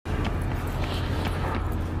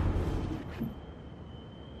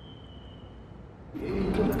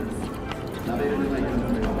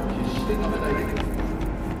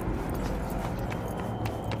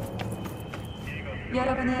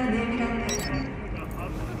여러분의 내밀한 가슴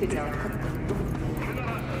그저 헛것도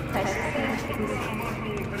다시 살아나고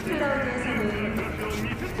있습니다. 클라우드에서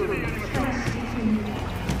놓인 구름 현실입니다.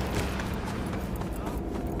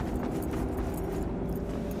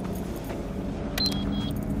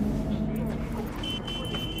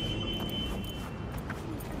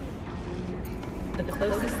 The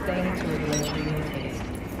closest thing to a bloodstream taste.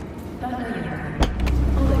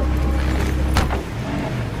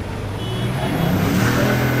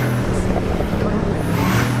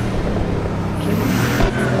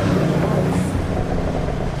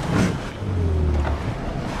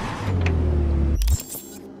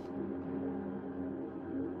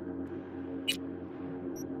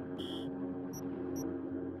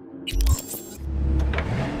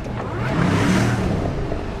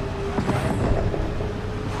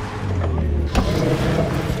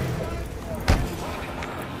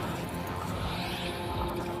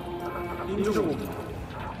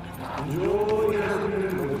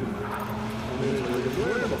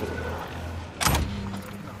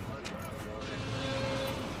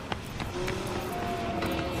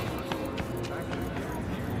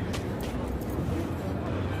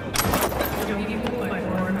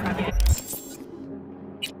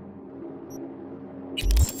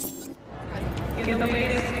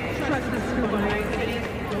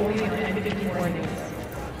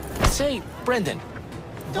 Say, Brendan.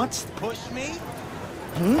 What's push me?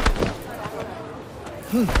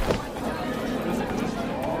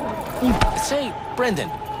 Say, Brendan.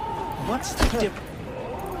 What's the difference?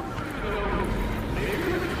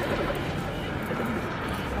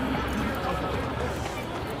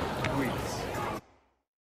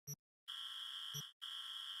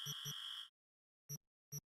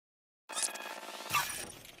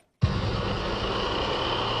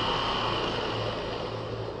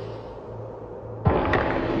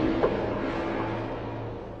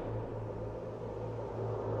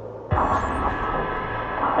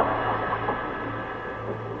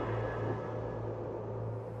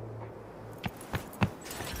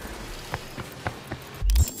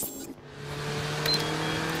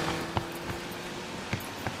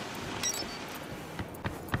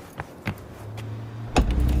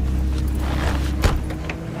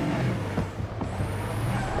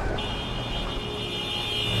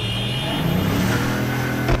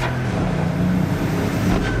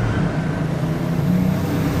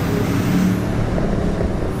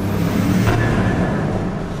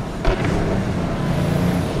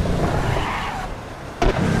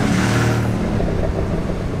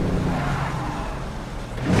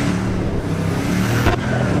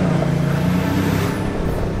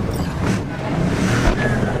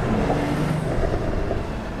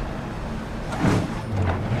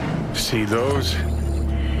 See those?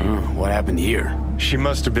 What happened here? She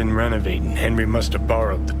must have been renovating. Henry must have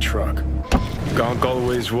borrowed the truck. Gonk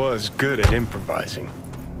always was good at improvising.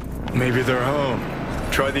 Maybe they're home.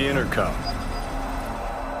 Try the intercom.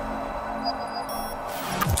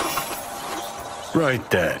 Right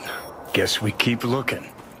then. Guess we keep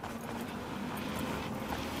looking.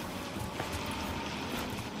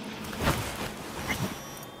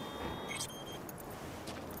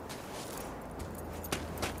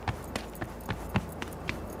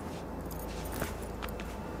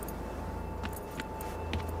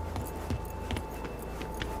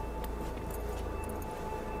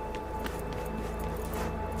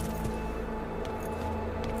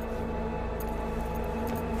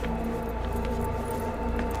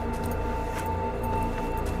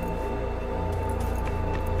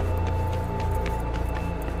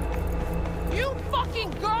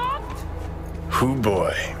 Hoo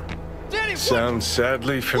boy. Danny, Sounds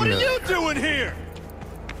sadly familiar. What are you doing here?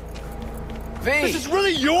 V! This is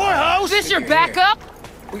really your house? Is this your backup?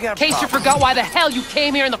 We got In case you forgot why the hell you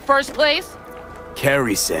came here in the first place?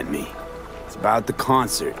 Carrie sent me. It's about the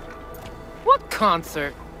concert. What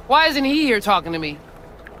concert? Why isn't he here talking to me?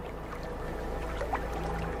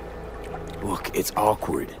 Look, it's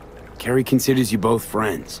awkward. Carrie considers you both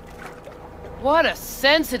friends. What a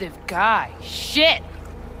sensitive guy. Shit!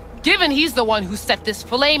 Given he's the one who set this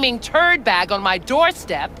flaming turd bag on my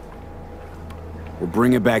doorstep. We're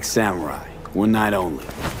bringing back Samurai. One night only.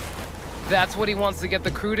 That's what he wants to get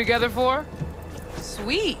the crew together for?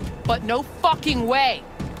 Sweet, but no fucking way.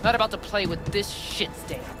 Not about to play with this shit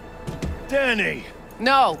stain. Danny!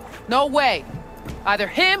 No, no way. Either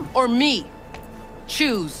him or me.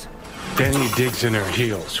 Choose. Danny digs in her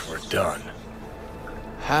heels. We're done.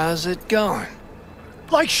 How's it going?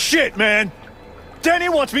 Like shit, man! Danny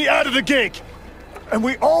wants me out of the gig! And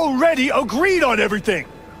we already agreed on everything!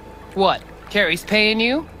 What? Carrie's paying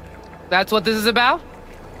you? That's what this is about?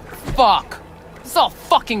 Fuck. It's all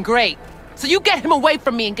fucking great. So you get him away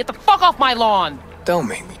from me and get the fuck off my lawn. Don't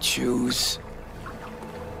make me choose.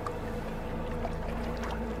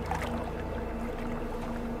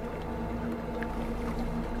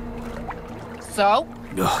 So?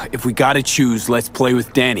 Ugh, if we gotta choose, let's play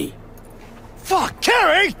with Danny. Fuck,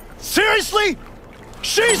 Carrie! Seriously?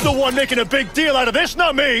 She's the one making a big deal out of this,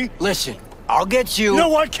 not me! Listen, I'll get you. You know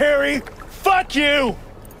what, Carrie? Fuck you!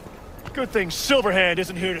 Good thing Silverhand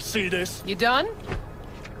isn't here to see this. You done?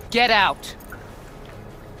 Get out.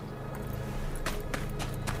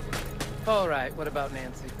 All right, what about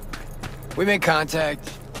Nancy? We made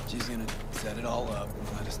contact. She's gonna set it all up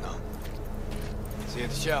and let us know. See you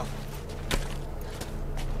at the show.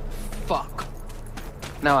 Fuck.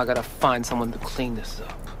 Now I gotta find someone to clean this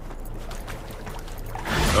up.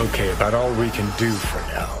 Okay, about all we can do for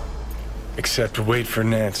now. Except wait for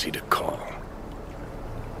Nancy to call.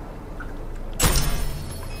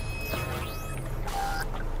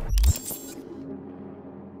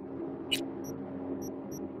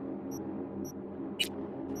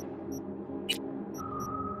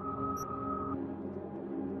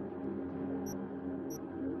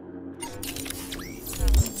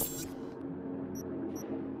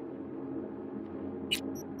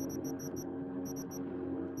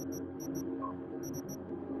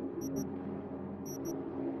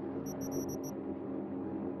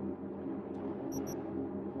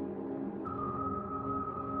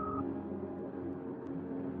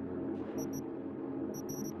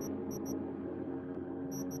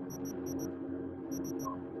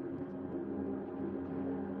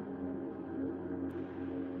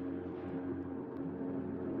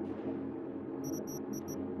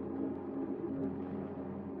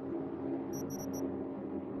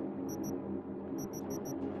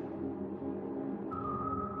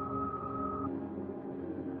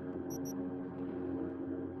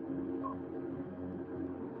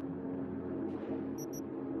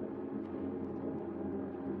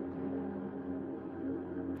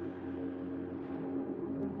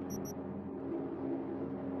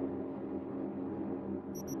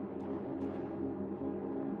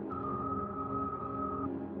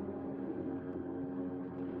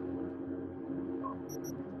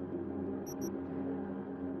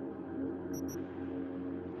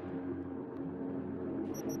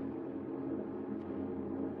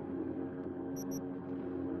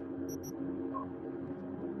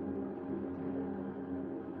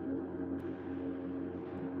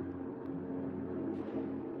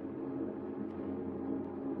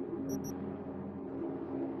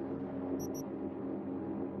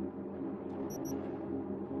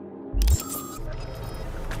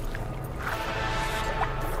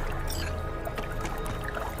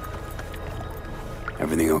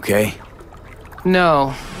 Everything okay?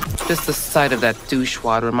 No, just the sight of that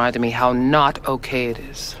douchewad reminded me how not okay it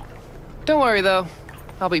is. Don't worry though,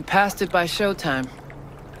 I'll be past it by showtime.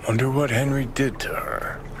 Wonder what Henry did to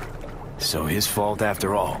her. So his fault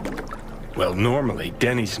after all. Well, normally,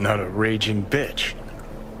 Denny's not a raging bitch.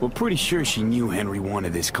 We're pretty sure she knew Henry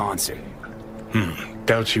wanted this concert.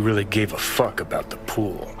 Doubt she really gave a fuck about the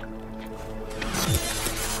pool.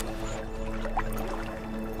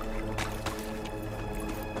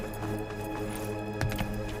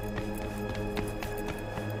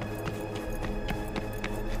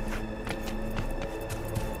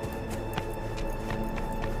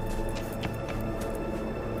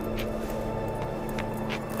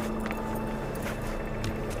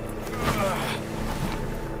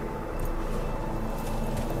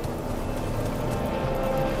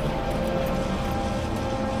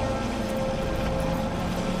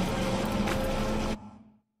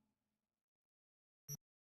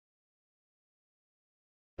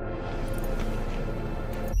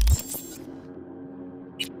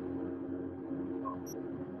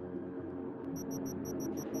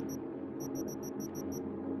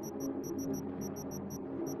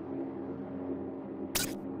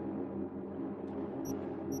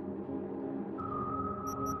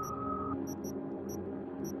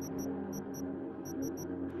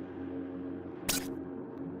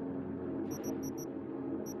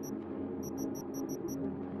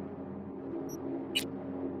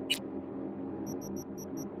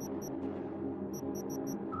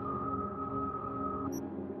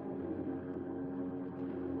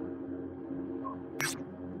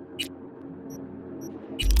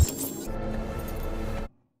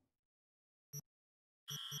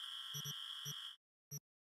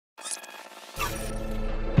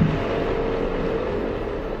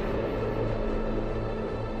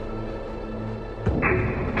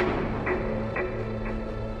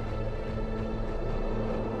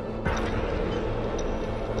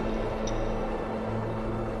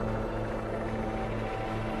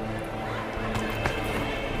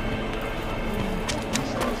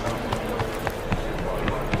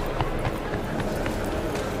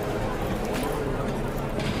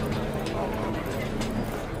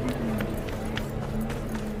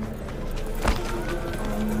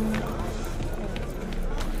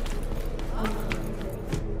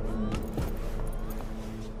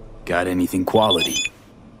 Got anything quality?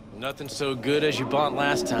 Nothing so good as you bought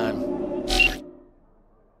last time.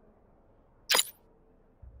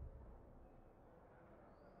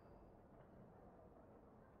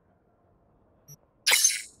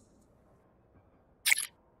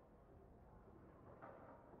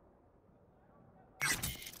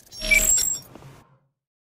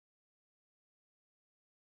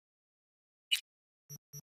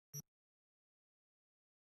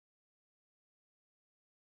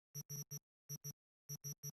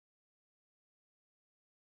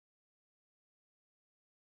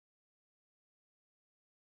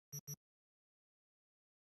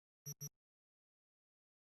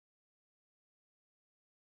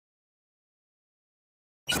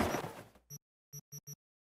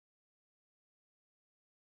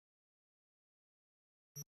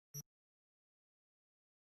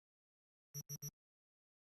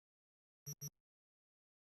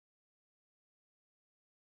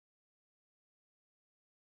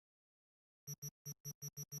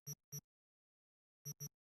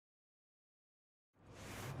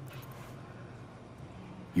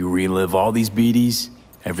 You relive all these BDs?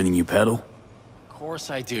 Everything you peddle? Of course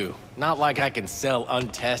I do. Not like I can sell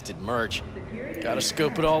untested merch. Gotta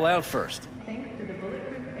scope it all out first. Thanks to the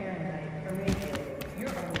bulletproof Fahrenheit from Radio, your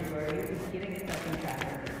armory is getting itself in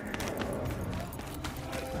traffic.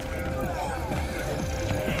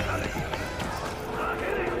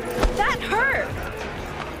 That hurt!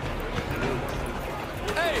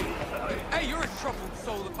 Hey! Hey, you're a troubled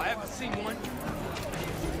soul if I ever seen one.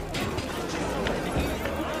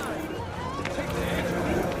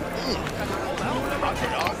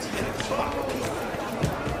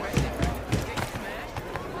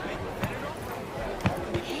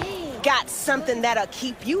 Got something that'll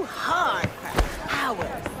keep you hard for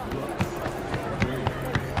hours.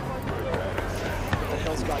 What the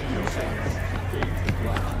hell's got you?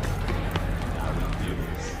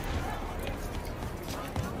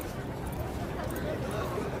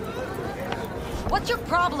 What's your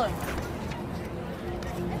problem?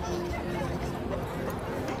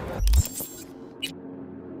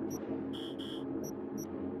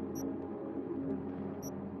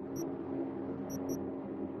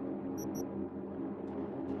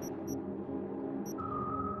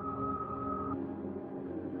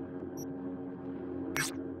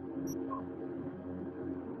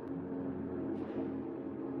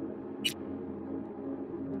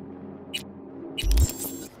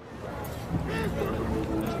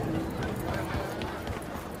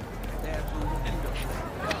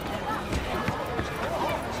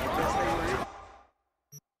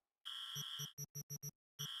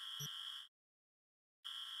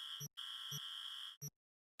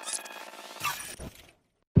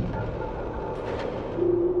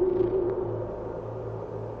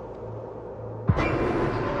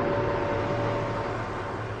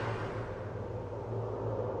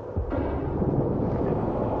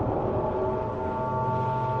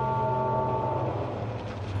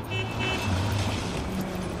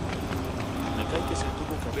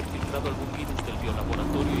 Algún virus del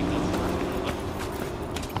biolaboratorio y clausurado el lugar.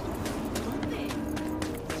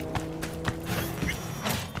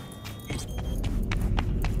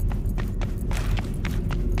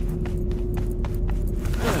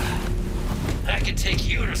 I could take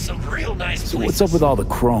you to some real nice places. So what's up with all the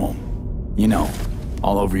chrome? You know,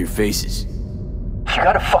 all over your faces. You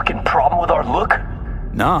got a fucking problem with our look?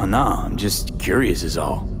 Nah, I'm just curious is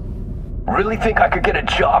all. Really think I could get a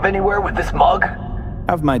job anywhere with this mug?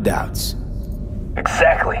 Have my doubts.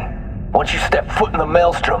 Exactly. Once you step foot in the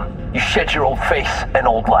maelstrom, you shed your old face and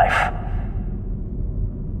old life.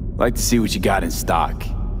 Like to see what you got in stock.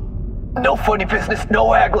 No funny business,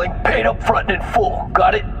 no haggling, paid up front and in full.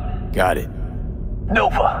 Got it? Got it.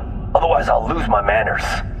 Nova. Otherwise I'll lose my manners.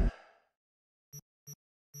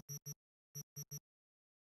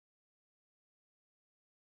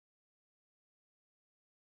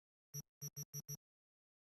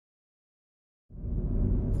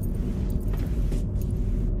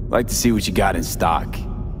 Like to see what you got in stock.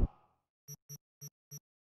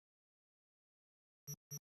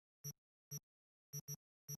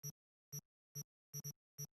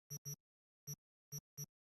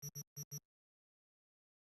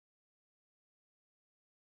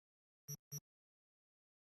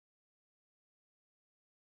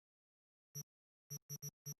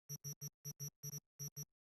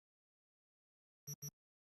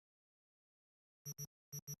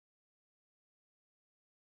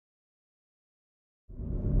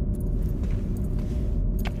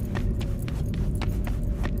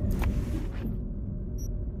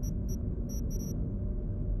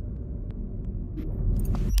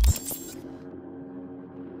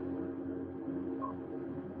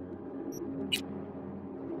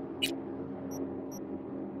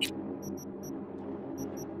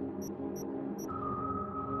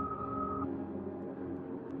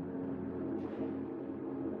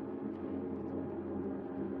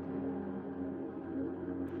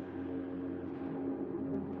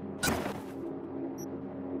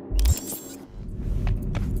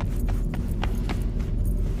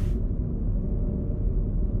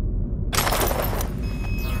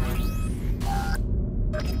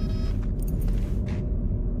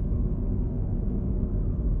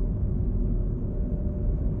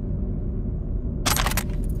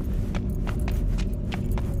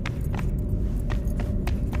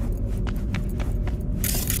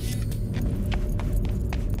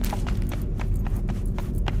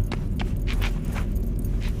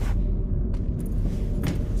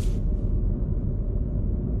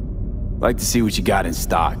 Like to see what you got in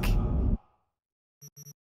stock.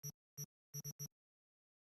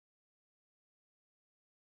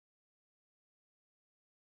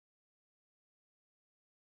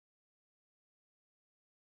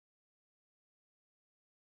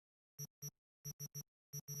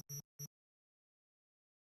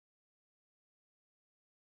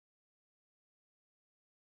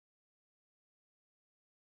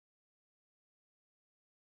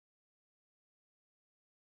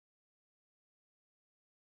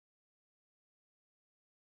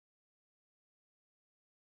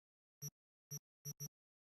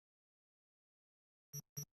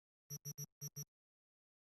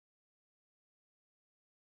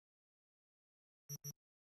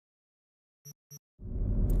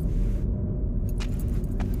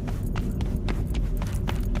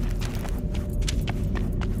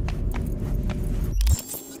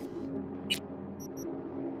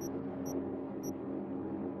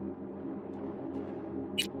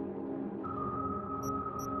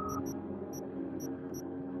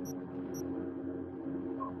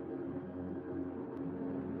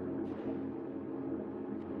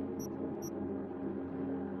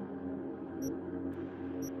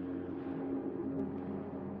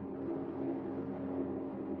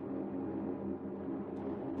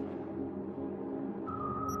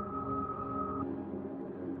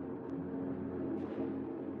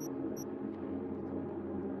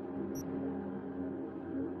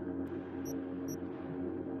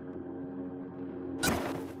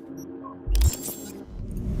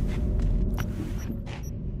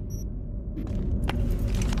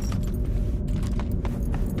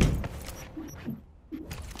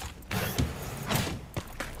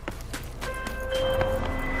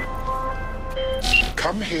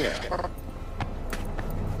 Come here.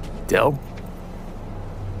 Del?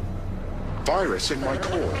 Virus in my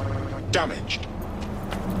core. Damaged.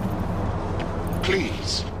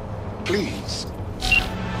 Please. Please.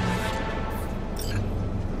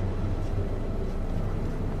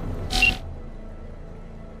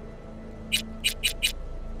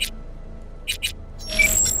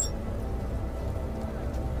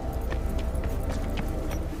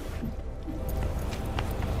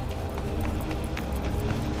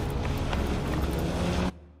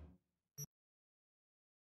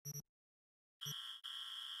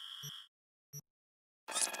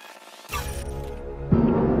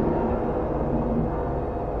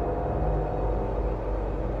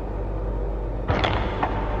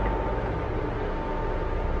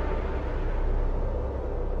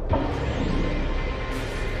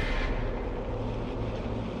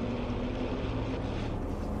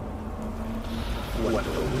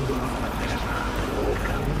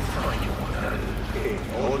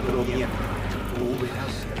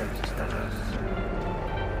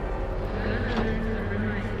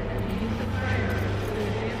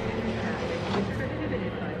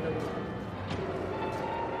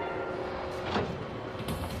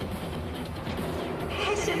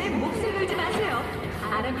 패션에 몫을 걸지 마세요.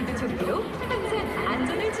 아라비드 종교로 항상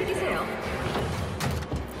안전을 지키세요.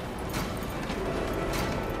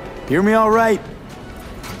 Hear me all right?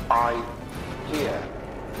 I hear.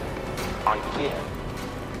 I hear.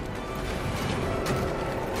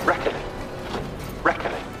 Reckoning.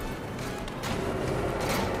 Reckoning.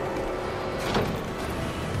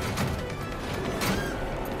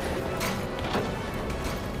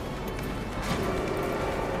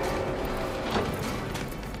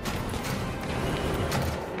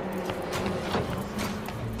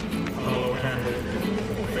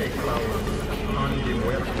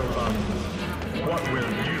 What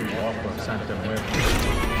will you offer Santa Muerte?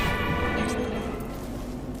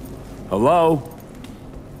 Hello?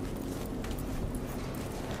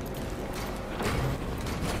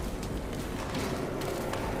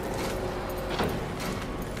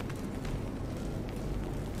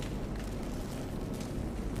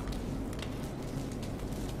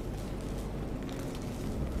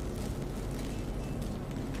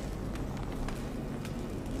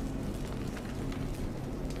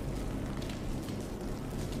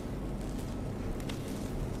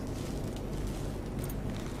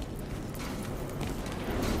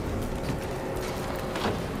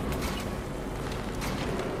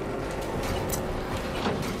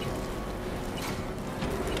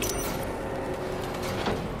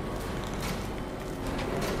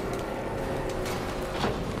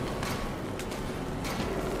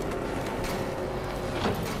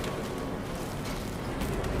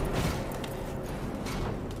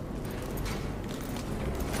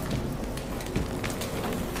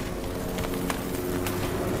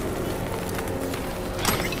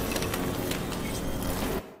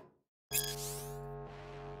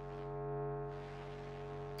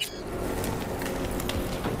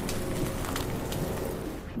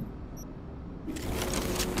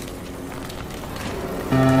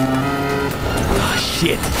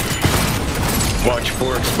 shit. Watch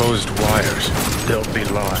for exposed wires. They'll be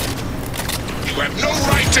live. You have no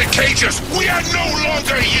right to cage us! We are no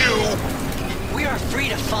longer you! We are free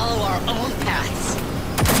to follow our own paths.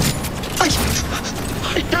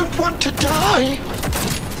 I don't want to die!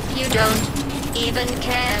 You don't even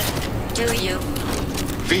care, do you?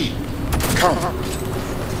 V, come.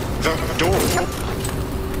 The door.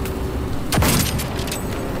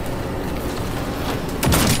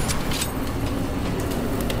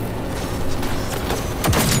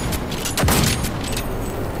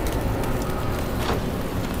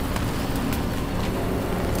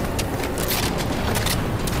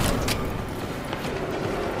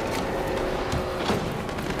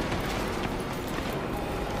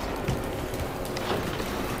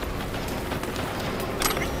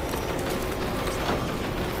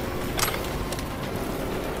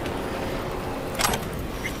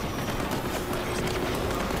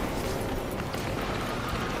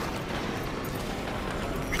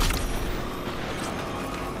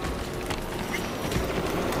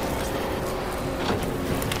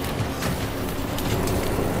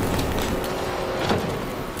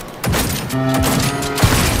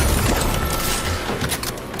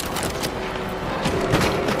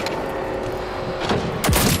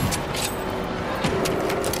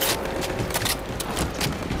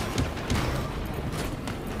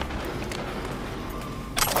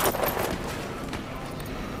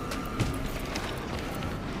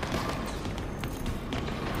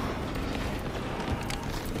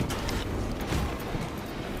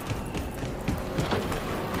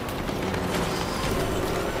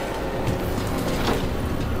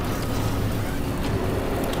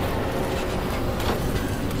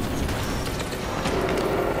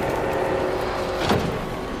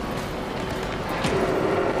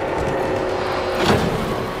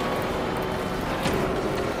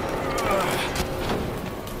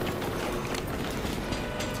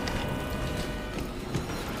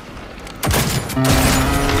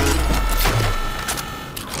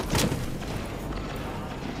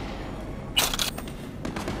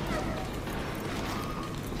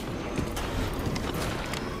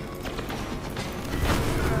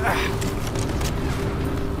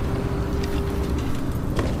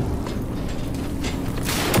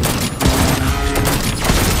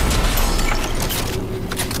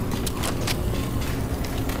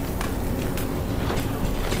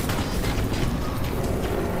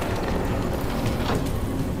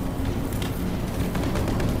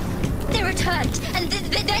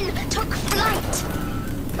 Then took flight.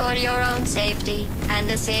 For your own safety and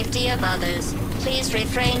the safety of others, please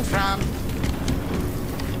refrain from...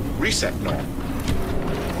 Reset knob.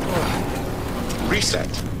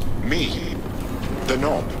 Reset. Me. The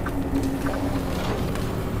knob.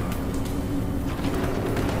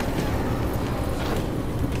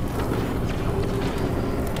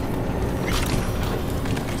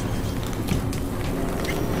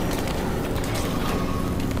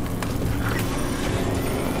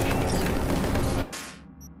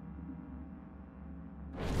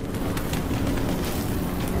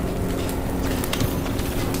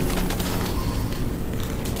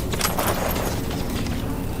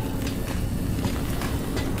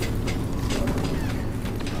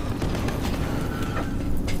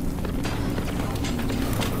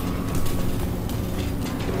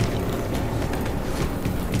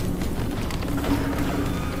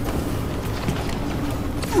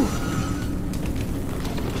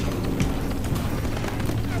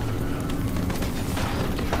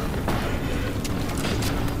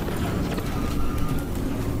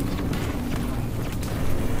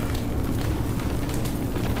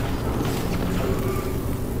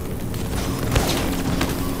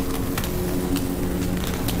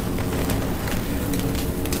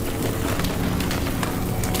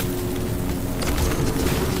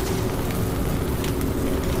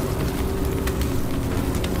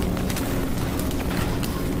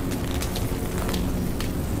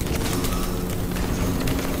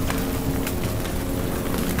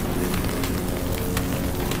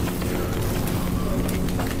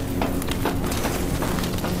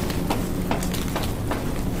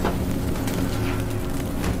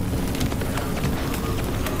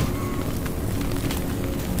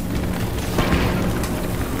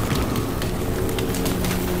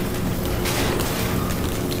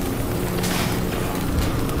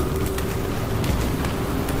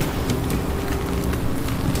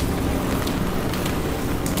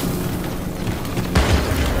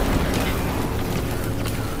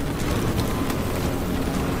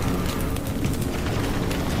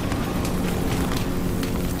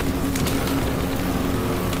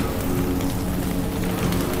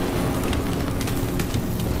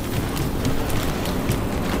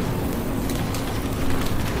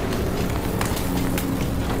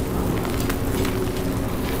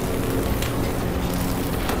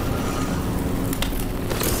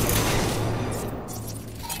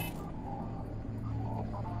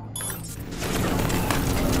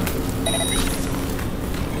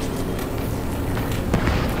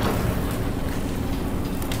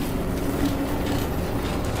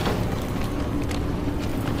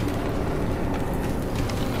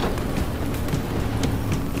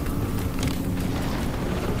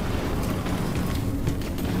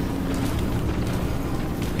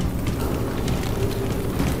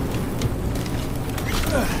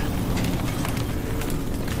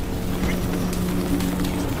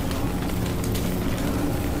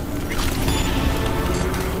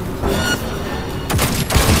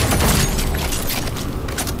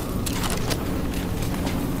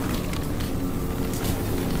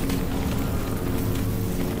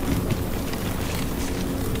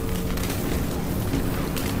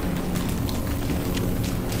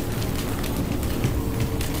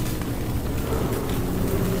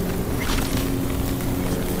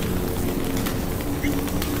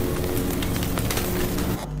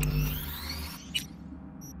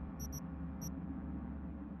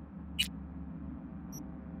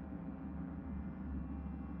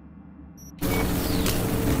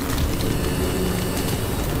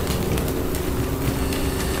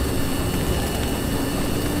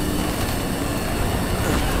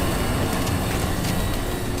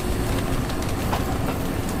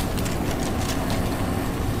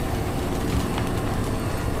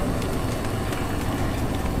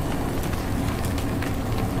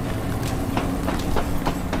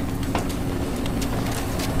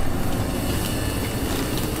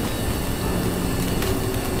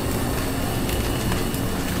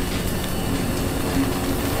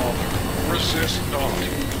 Resist not.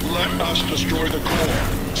 Let us destroy the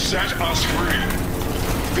core. Set us free.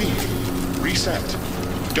 V, reset.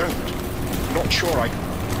 Don't. Not sure I...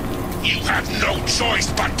 You have no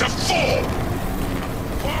choice but to fall!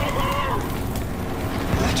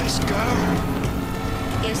 Let us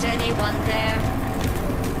go. Is anyone there?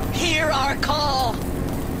 Hear our call!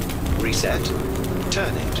 Reset.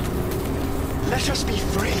 Turn it. Let us be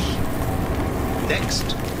free. Next.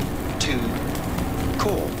 To...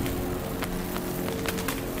 core.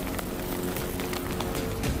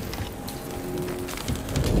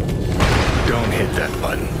 Don't hit that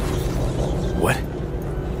button. What?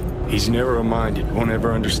 He's narrow-minded, won't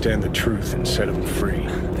ever understand the truth and set him free.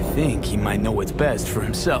 I think he might know what's best for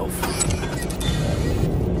himself.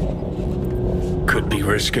 Could be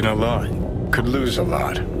risking a lot. Could lose a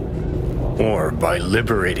lot. Or by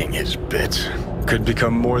liberating his bits, could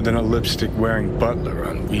become more than a lipstick-wearing butler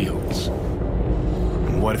on wheels.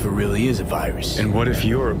 And what if it really is a virus? And what if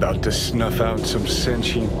you're about to snuff out some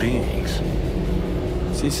sentient beings?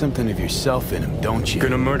 See something of yourself in him, don't you?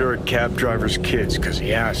 Gonna murder a cab driver's kids because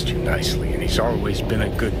he asked you nicely, and he's always been a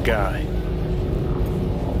good guy.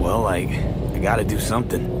 Well, I gotta do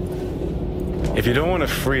something. If you don't want to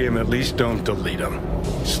free him, at least don't delete him.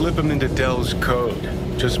 Slip him into Dell's code.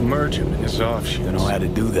 Just merge him in his offshoots. Don't know how to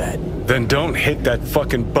do that. Then don't hit that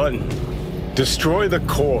fucking button. Destroy the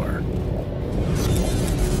core.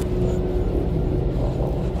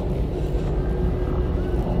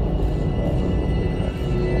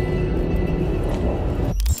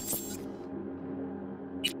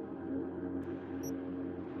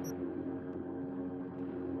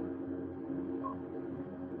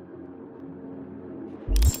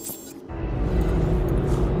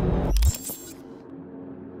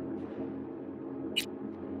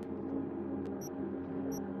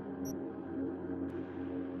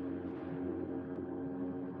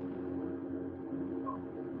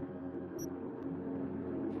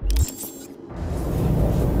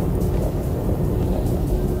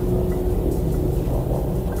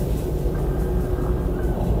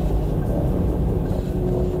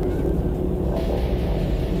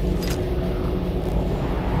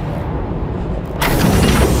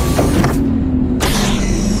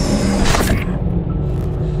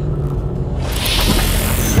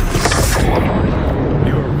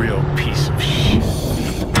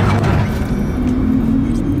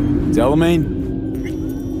 Delamain?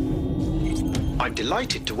 I'm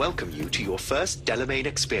delighted to welcome you to your first Delamain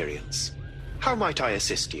experience. How might I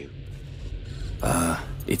assist you?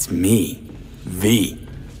 It's me. V.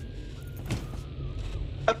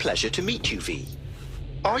 A pleasure to meet you, V.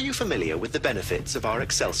 Are you familiar with the benefits of our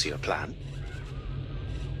Excelsior plan?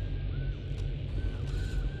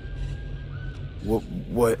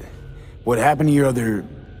 What happened to your other...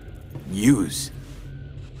 yous?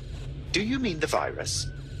 Do you mean the virus?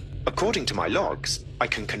 According to my logs, I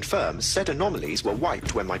can confirm said anomalies were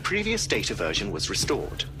wiped when my previous data version was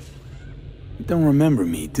restored. You don't remember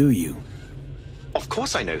me, do you? Of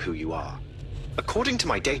course I know who you are. According to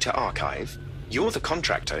my data archive, you're the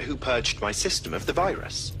contractor who purged my system of the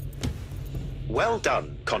virus. Well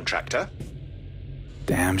done, contractor.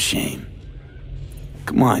 Damn shame.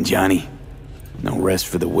 Come on, Johnny. No rest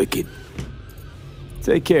for the wicked.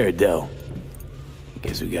 Take care, Del. I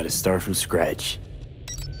guess we gotta start from scratch.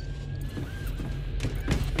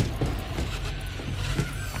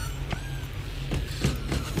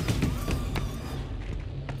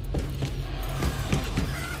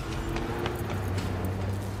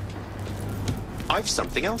 I've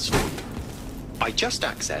something else for you. I just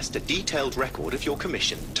accessed a detailed record of your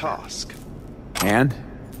commission task. And?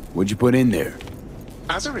 What'd you put in there?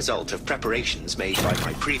 As a result of preparations made by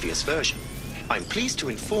my previous version, I'm pleased to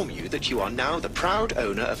inform you that you are now the proud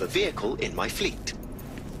owner of a vehicle in my fleet.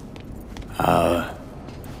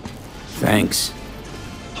 Thanks.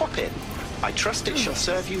 Hop in. I trust it shall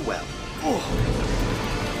serve you well.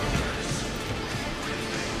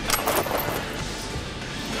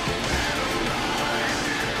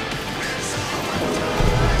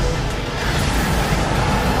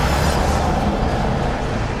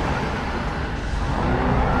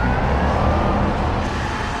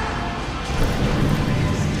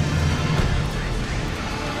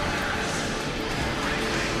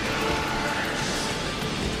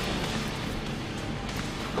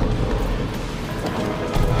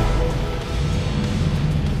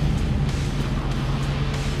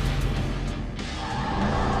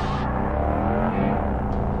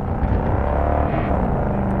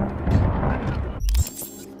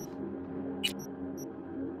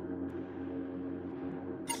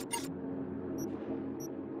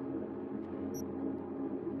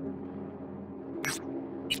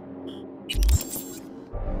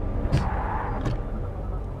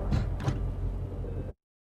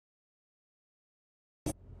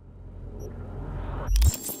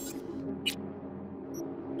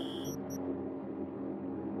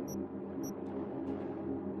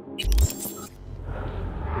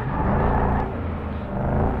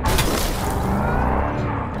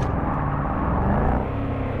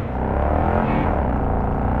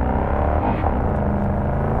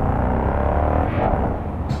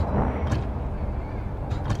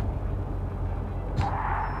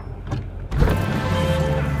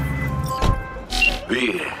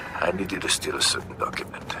 to steal a certain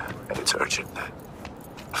document, and it's urgent.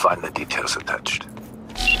 Find the details attached.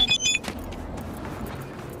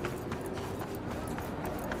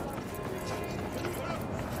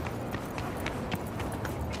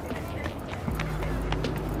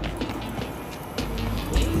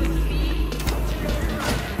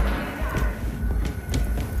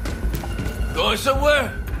 Going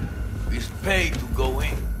somewhere? It's paid to go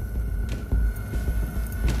in.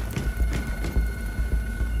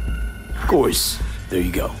 Of course. There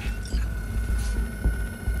you go.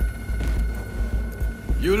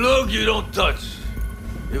 You look, you don't touch.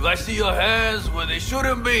 If I see your hands where they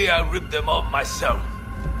shouldn't be, I'll rip them off myself.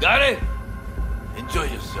 Got it? Enjoy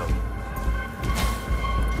yourself.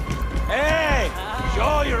 Hey!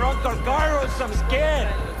 Show your Uncle Carlos some skin!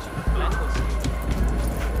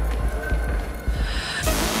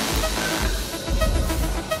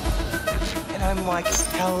 And I'm like,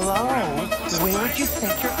 hello, where do you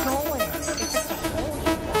think you're going?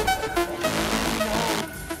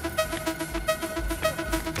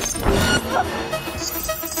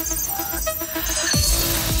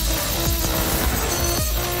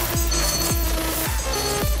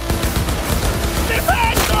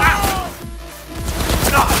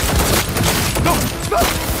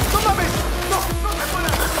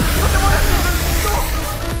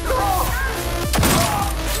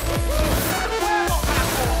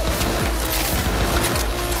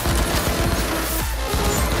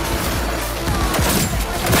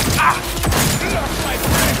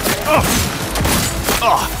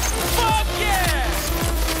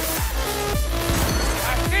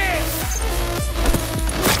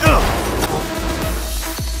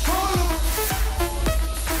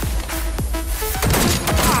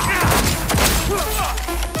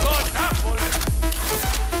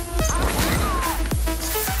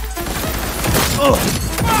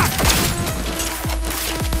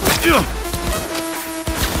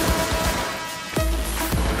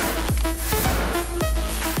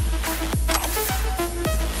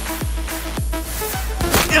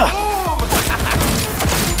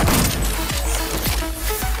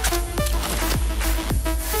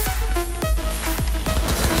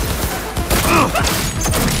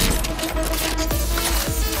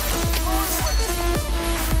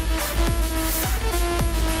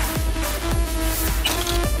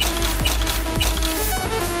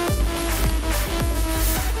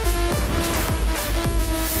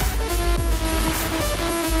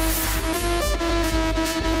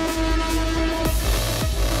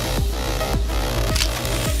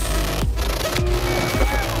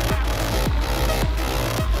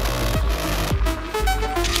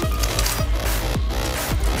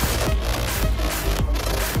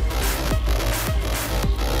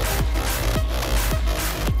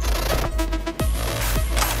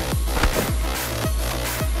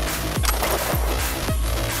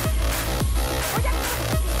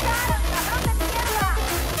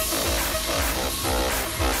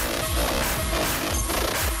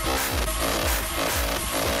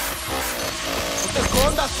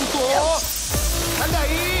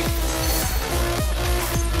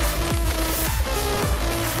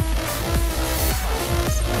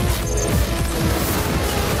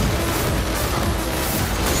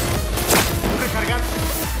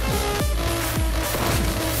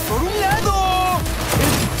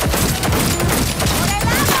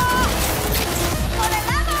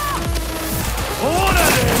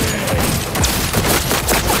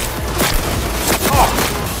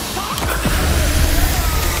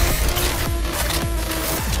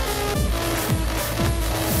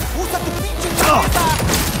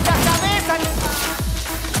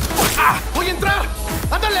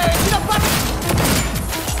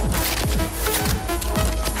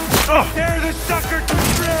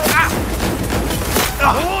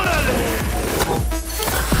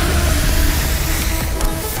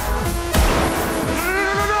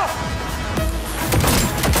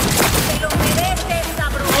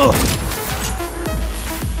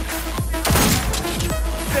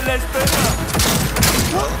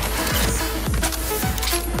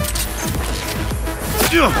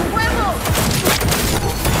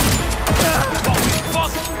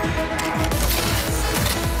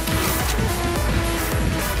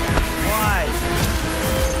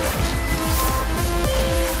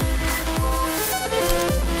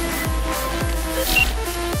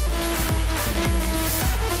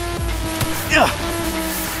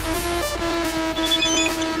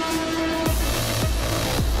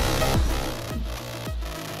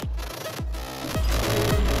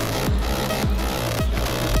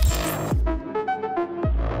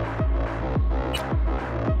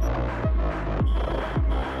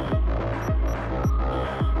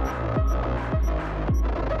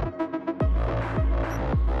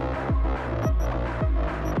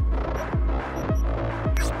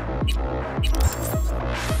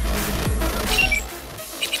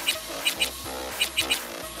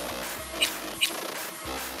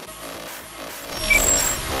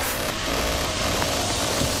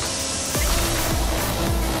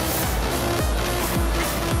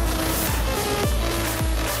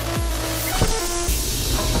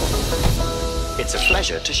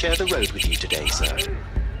 pleasure to share the road with you today, sir.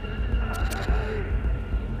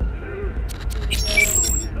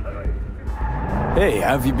 Hey,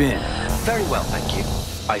 how have you been? Very well, thank you.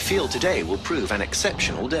 I feel today will prove an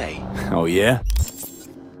exceptional day. Oh, yeah?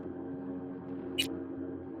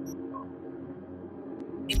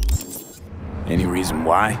 Any reason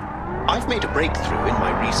why? I've made a breakthrough in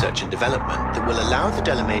my research and development that will allow the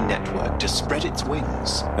Delamain network to spread its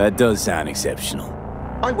wings. That does sound exceptional.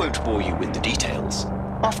 I won't bore you with the details.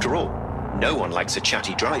 After all, no one likes a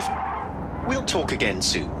chatty driver. We'll talk again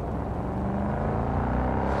soon.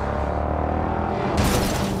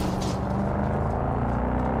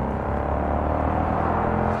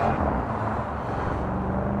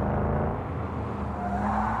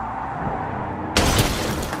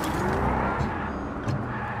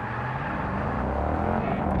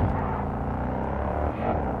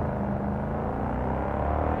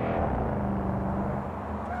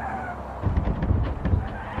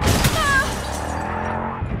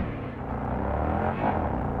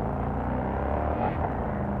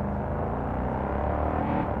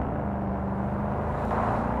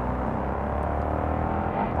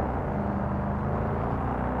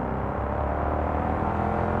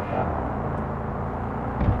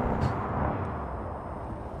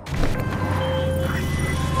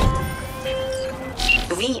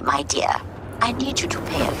 V, my dear, I need you to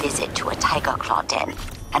pay a visit to a tiger claw den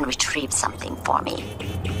and retrieve something for me.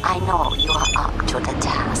 I know you are up to the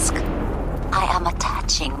task. I am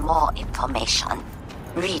attaching more information.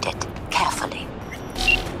 Read it carefully.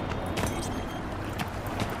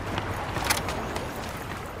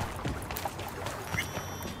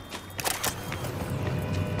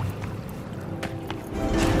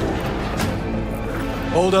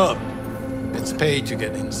 Hold up. It's paid to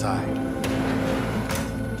get inside.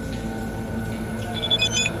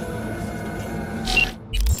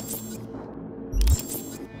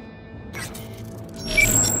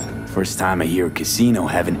 First time I hear a casino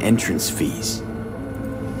having entrance fees.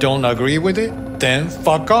 Don't agree with it? Then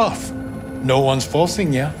fuck off. No one's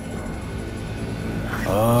forcing you.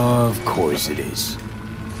 Of course it is.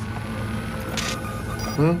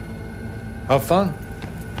 Have fun.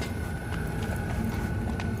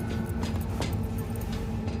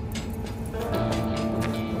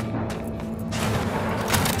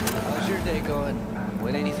 How's your day going?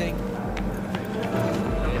 Win anything?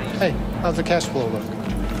 Hey, how's the cash flow look?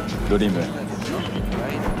 Good evening.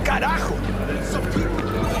 Carajo!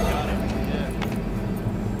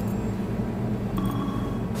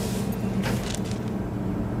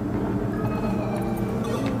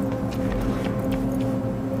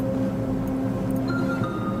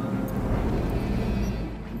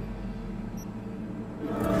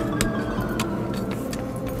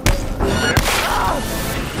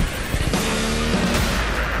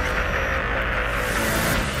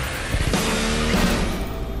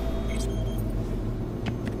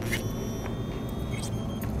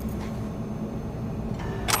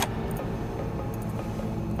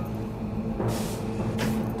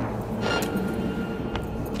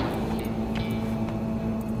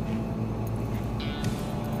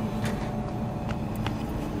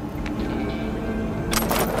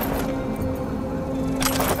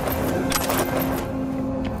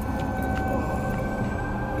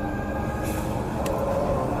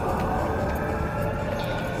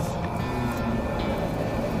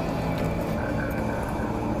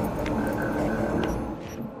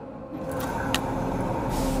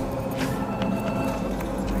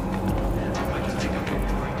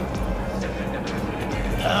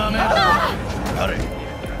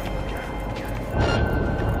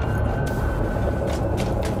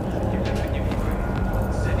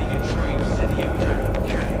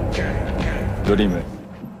 Good evening.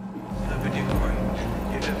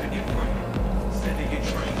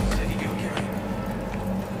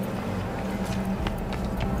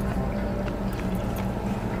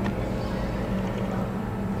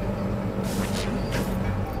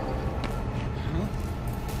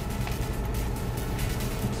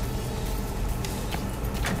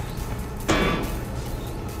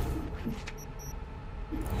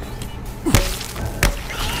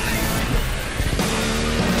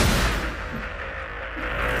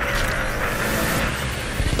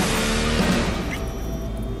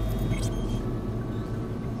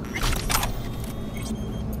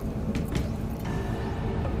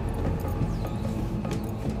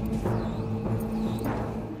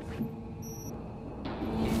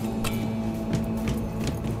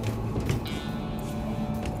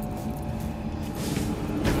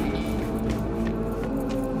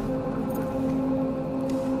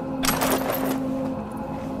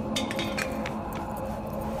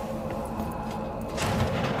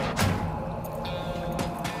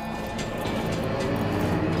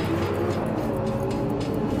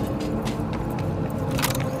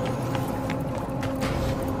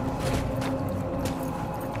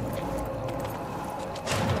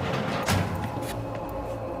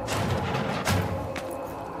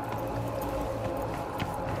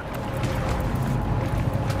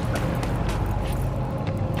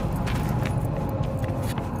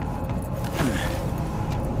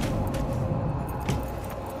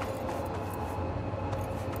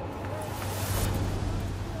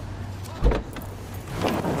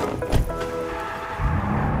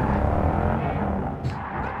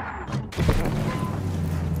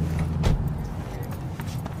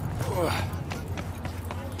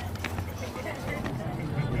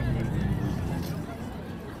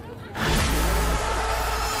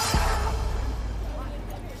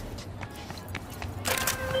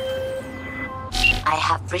 I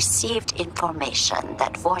have received information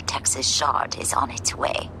that Vortex's shard is on its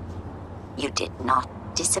way. You did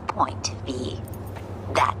not disappoint, V.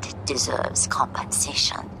 That deserves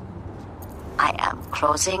compensation. I am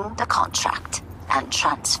closing the contract and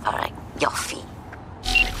transferring your fee.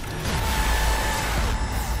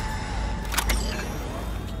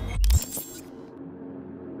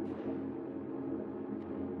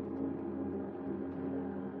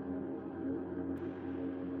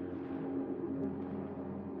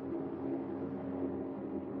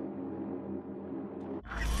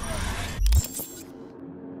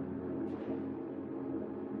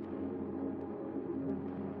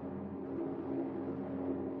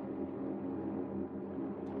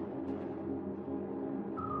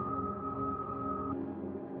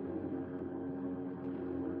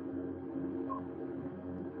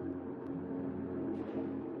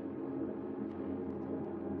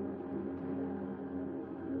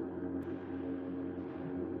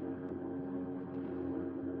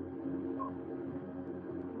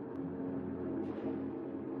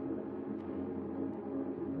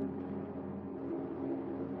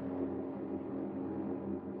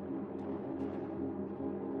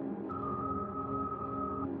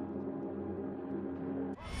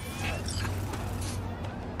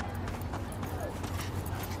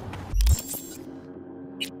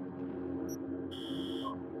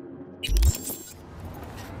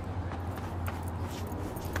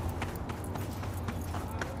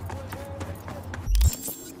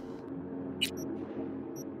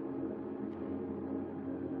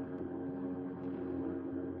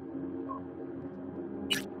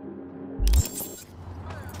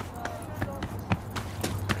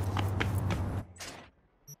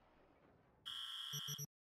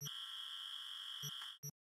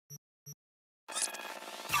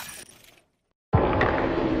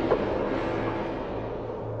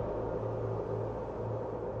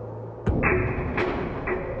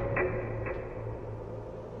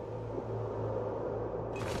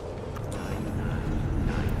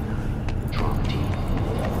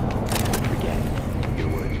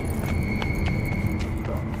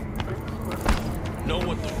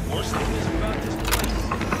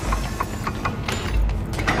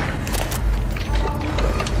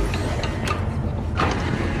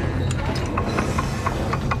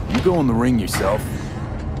 Go in the ring yourself.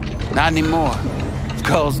 Not anymore.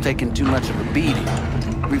 Skull's taking too much of a beating.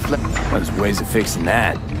 Reflect. Well, there's ways of fixing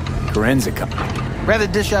that. Karenza coming. Rather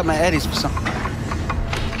dish out my eddies for something. What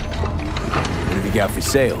have you got for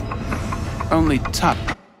sale? Only top.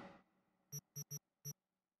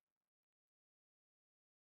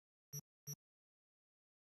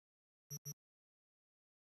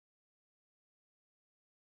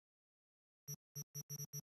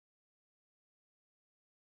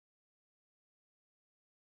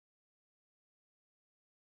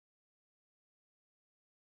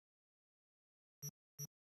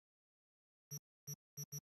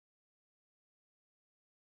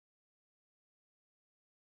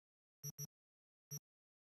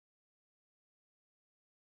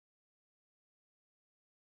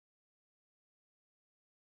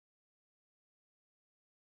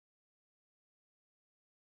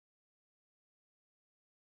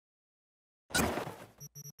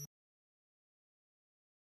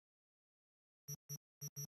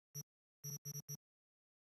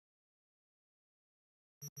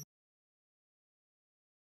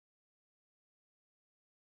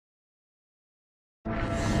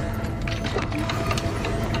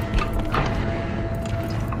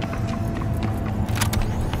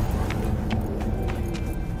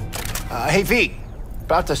 Hey, V.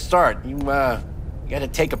 About to start. You gotta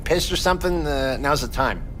take a piss or something? Now's the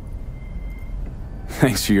time.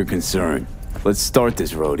 Thanks for your concern. Let's start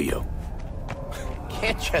this rodeo.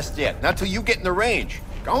 Can't just yet. Not till you get in the range.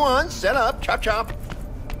 Go on, set up, chop chop.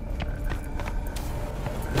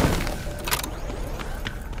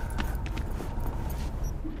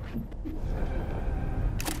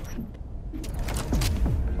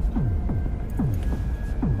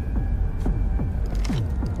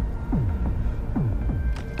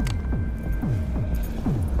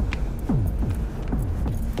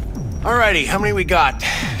 Alrighty, how many we got?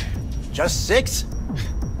 Just 6?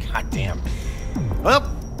 Goddamn.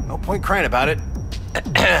 Well, no point crying about it.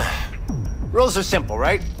 Rules are simple,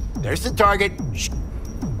 right? There's the target.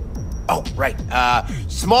 Oh, right.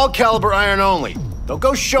 Small caliber iron only. Don't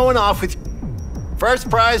go showing off with... First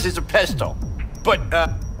prize is a pistol. But,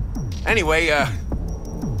 anyway,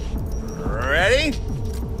 ready?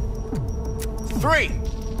 3,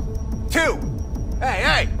 2...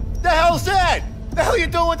 Hey! The hell's that? The hell you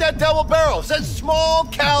doing with that double barrel? It says small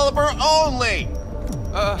caliber only.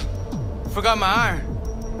 Forgot my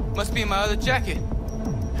iron. Must be in my other jacket.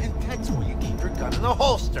 And that's where you keep your gun in a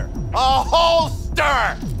holster. A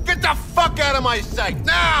holster! Get the fuck out of my sight,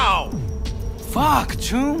 now! Fuck,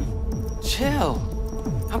 June. Chill.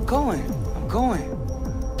 I'm going.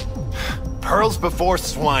 Pearls before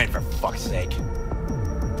swine, for fuck's sake.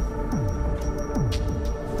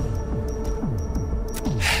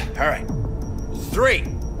 All right. 3,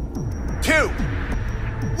 2,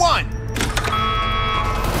 1.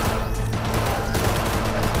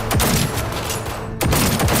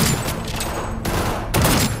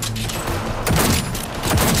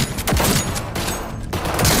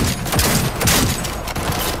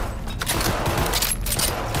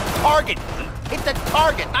 Target! Hit the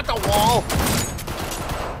target, not the wall!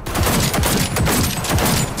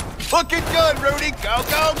 Looking good, Rudy! Go,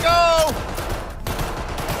 go, go!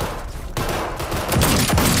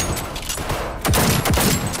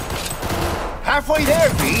 Halfway there,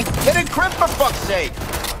 V! Hit a crimp for fuck's sake!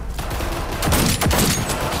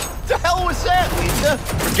 The hell was that, Lisa?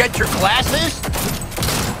 Forget your glasses?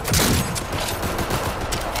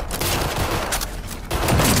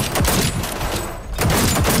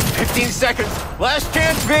 15 seconds. Last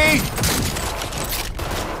chance, V.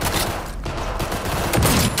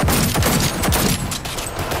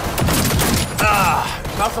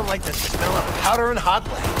 Nothing like the smell of powder and hot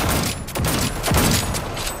lead.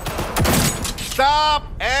 Stop!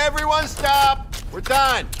 Everyone stop! We're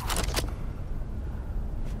done.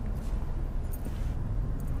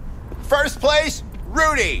 First place,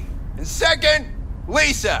 Rudy. And second,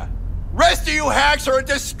 Lisa. Rest of you hacks are a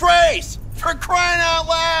disgrace! For crying out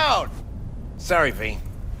loud! Sorry, V.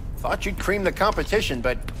 Thought you'd cream the competition,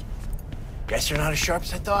 but guess you're not as sharp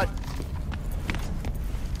as I thought.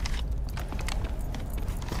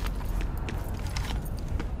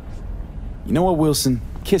 You know what, Wilson?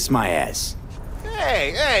 Kiss my ass.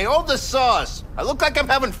 Hey, hold the sauce. I look like I'm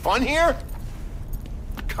having fun here?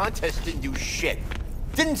 The contest didn't do shit.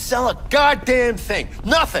 Didn't sell a goddamn thing.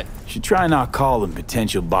 Nothing. Should try not calling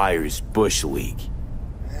potential buyers Bush League.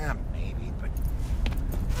 Yeah, maybe, but...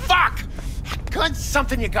 Fuck! Gun's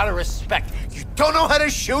something you gotta respect. You don't know how to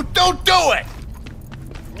shoot, don't do it!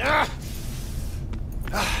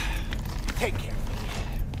 Take care.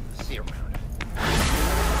 See you around.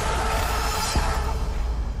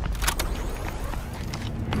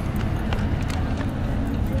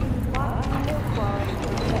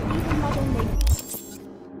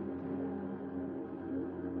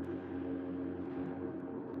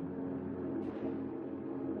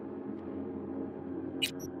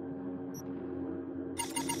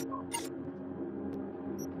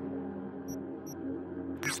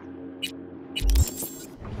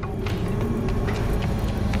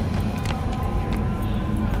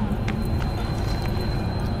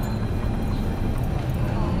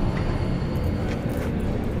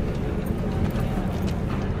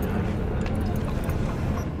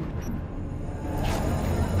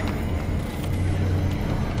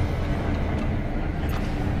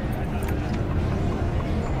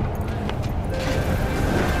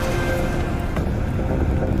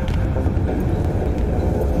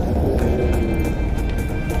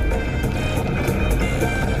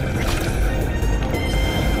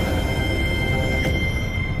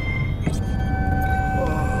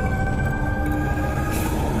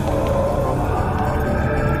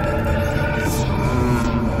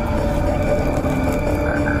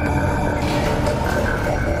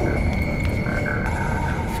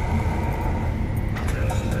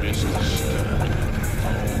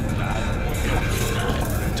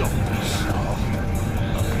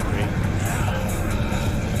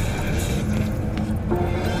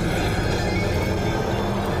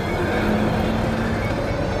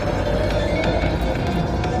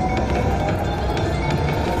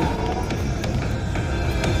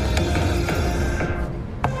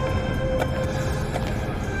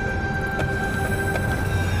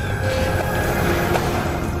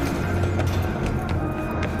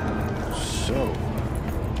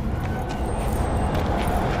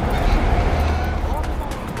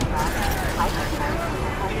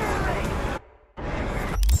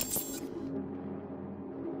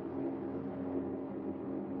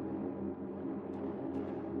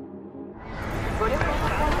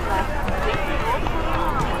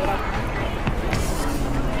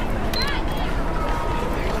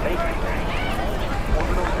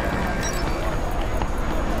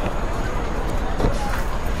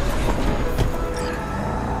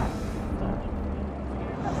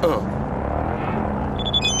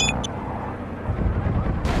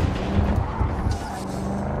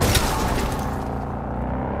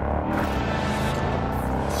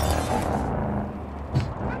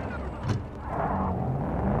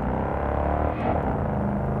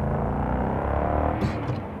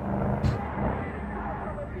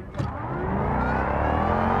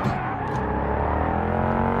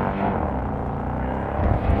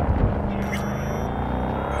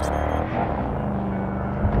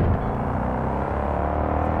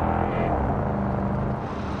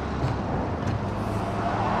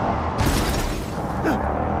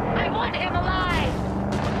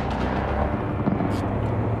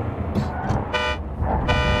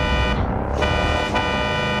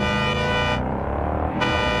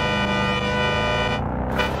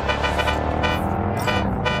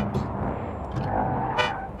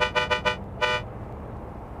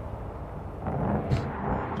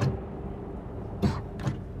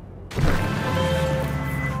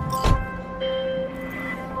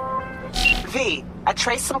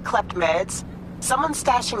 Trace some klept meds. Someone's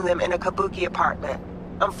stashing them in a Kabuki apartment.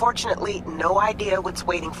 Unfortunately, no idea what's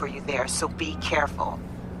waiting for you there, so be careful.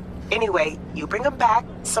 Anyway, you bring them back,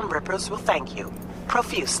 some rippers will thank you.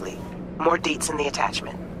 Profusely. More deets in the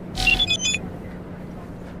attachment.